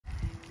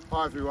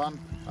Hi everyone,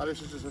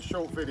 this is just a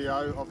short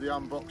video of the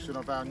unboxing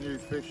of our new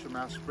fish from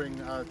our spring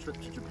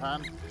trip to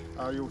Japan.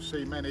 You'll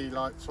see many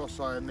like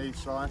Tosai and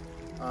Yonsai.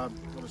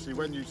 Obviously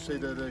when you see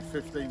the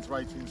 15 to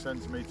 18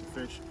 centimetre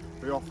fish,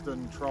 we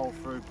often troll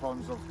through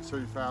ponds of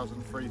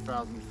 2,000,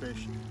 3,000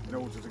 fish in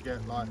order to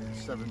get like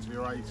 70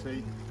 or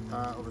 80.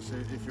 Obviously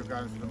if you're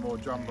going for the more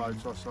jumbo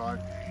Tosai,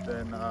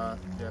 then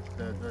yeah,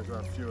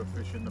 there's fewer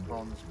fish in the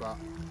ponds, but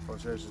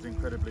obviously there's just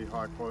incredibly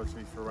high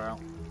quality throughout.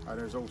 And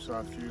there's also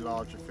a few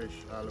larger fish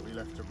that we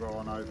left to grow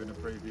on over in the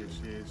previous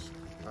years,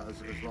 as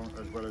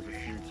well as a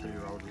few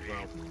 2-year-olds as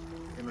well.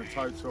 In the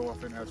total, I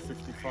think there's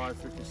 55,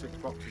 56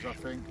 boxes, I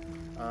think.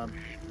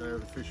 The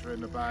fish are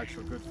in the bags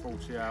for a good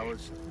 40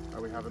 hours.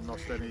 We haven't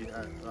lost any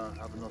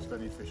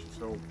fish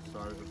at all, so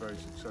it's a very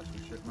successful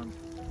shipment.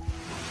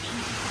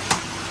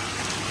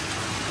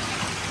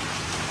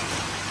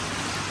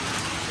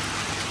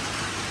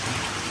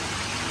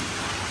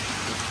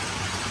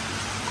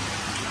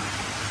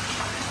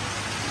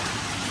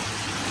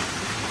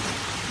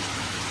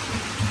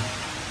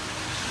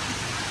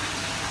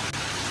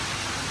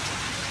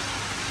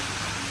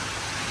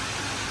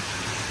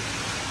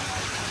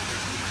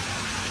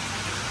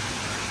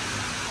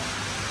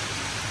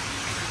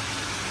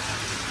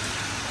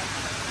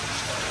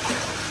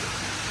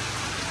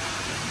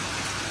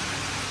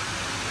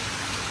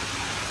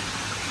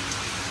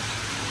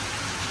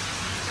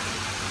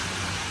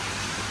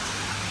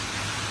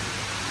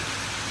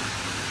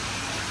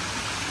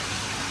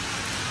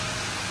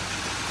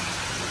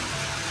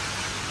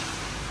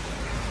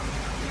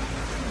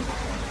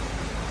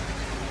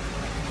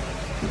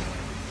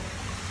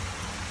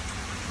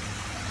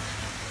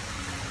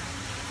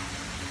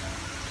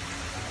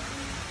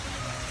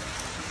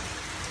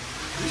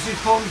 This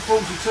is pond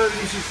 42,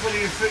 this is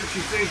fully of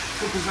future fish,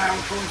 Cooker's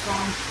Hour pond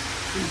farm,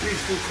 some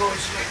beautiful Koi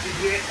selected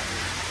here.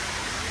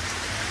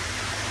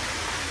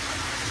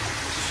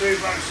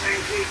 Subo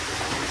Senki.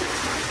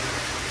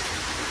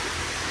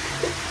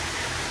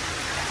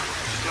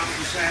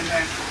 Stunning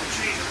sandbag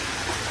Kochi.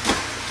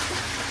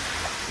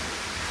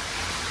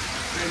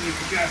 Then you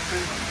can go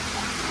through.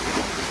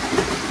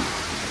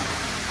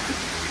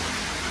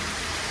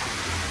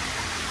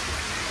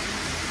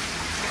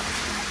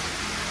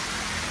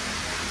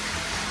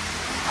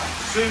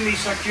 Sumi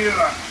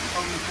Sakura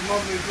from the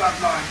Komodo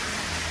bloodline.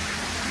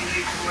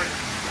 Unique to it.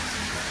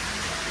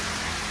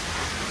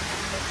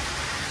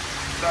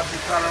 Lovely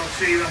colour of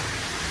sealer.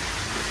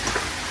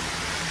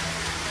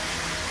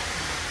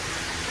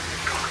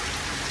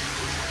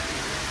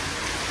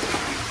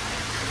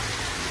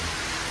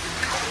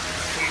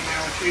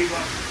 Female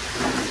Shiba.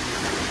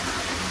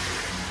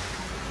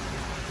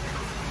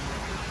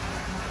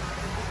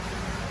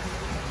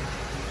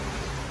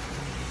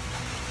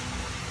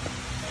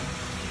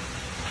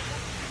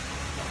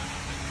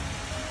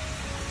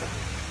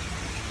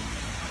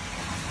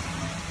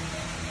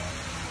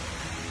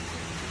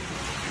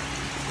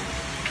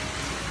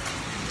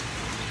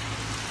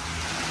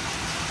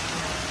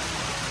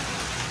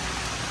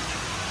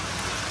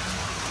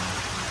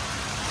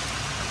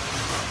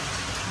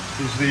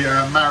 This is the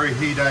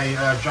Marihide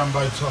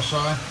Jumbo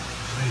Tosai.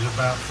 These are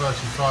about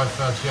 35,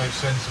 38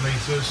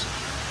 centimetres.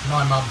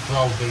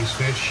 9-month-old these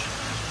fish.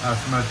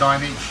 From a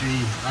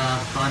Dainichi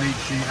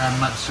and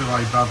Matsue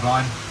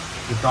bloodline.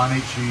 The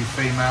Dainichi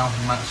female,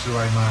 Matsue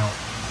male.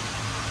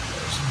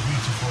 Some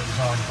beautiful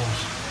examples.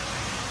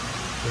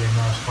 Really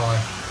nice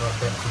high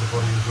depth to the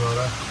body as well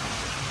there.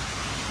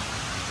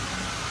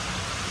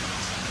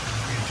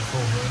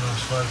 Beautiful, really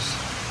nice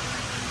face.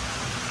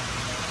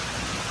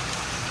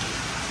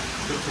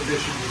 Good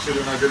condition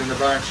considering they've been in the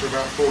bags for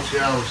about 40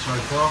 hours so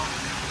far.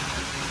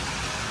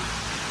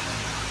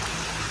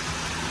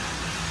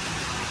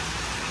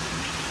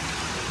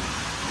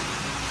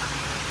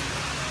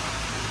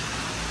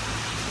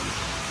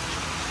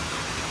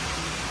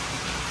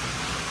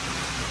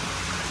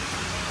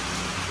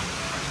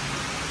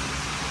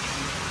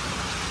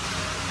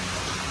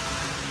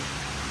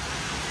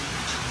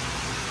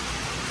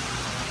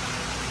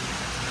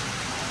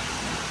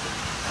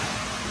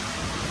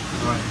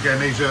 Again,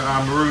 these are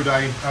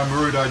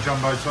Marudo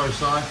Jumbo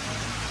Tosai,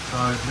 so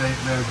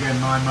they're again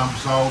 9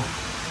 months old,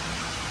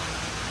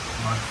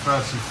 like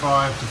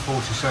 35 to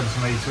 40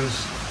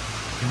 centimetres.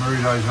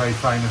 Marudo is very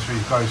famous for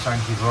his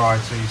Bosanki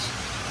varieties.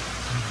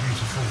 Some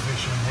beautiful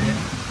fish in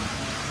here.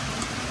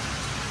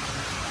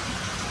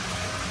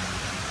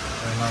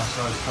 Very nice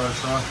size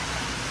Tosai.